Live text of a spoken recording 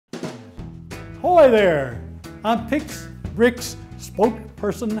Ahoy there! I'm PicBRICK's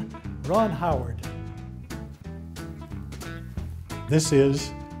spokesperson, Ron Howard. This is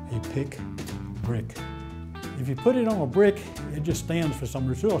a PicBRICK. If you put it on a brick, it just stands for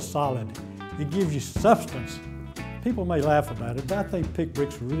something. It's real solid. It gives you substance. People may laugh about it, but I think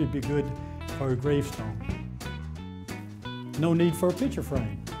PicBRICKs would really be good for a gravestone. No need for a picture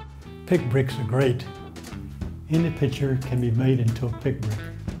frame. PicBRICKs are great. Any picture can be made into a PicBRICK.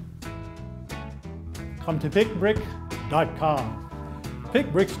 Come to PicBRICK.com.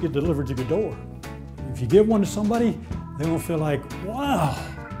 PicBRICKs get delivered to your door. If you give one to somebody, they're gonna feel like, wow,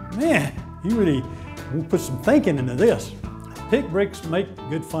 man, you really put some thinking into this. PicBRICKs make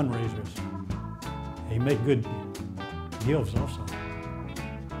good fundraisers. They make good gifts also.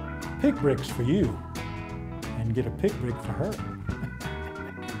 PicBRICKs for you, and get a PicBRICK for her.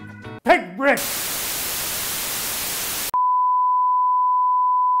 PicBRICK!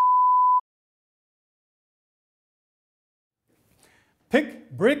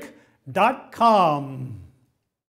 PicBRICK.com.